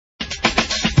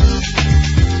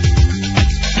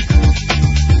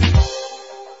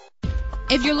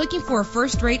If you're looking for a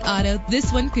first-rate auto,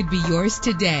 this one could be yours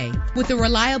today. With a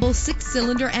reliable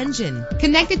 6-cylinder engine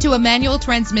connected to a manual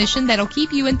transmission that'll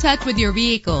keep you in touch with your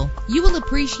vehicle, you will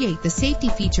appreciate the safety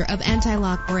feature of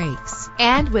anti-lock brakes.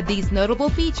 And with these notable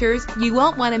features, you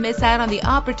won't want to miss out on the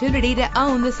opportunity to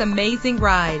own this amazing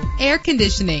ride. Air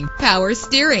conditioning, power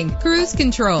steering, cruise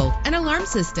control, an alarm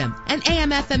system, an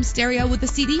AM/FM stereo with a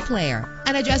CD player,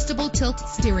 an adjustable tilt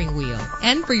steering wheel.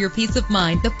 And for your peace of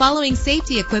mind, the following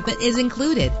safety equipment is included: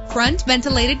 front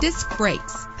ventilated disc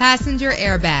brakes, passenger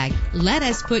airbag. Let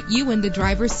us put you in the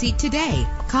driver's seat today.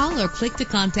 Call or click to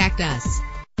contact us.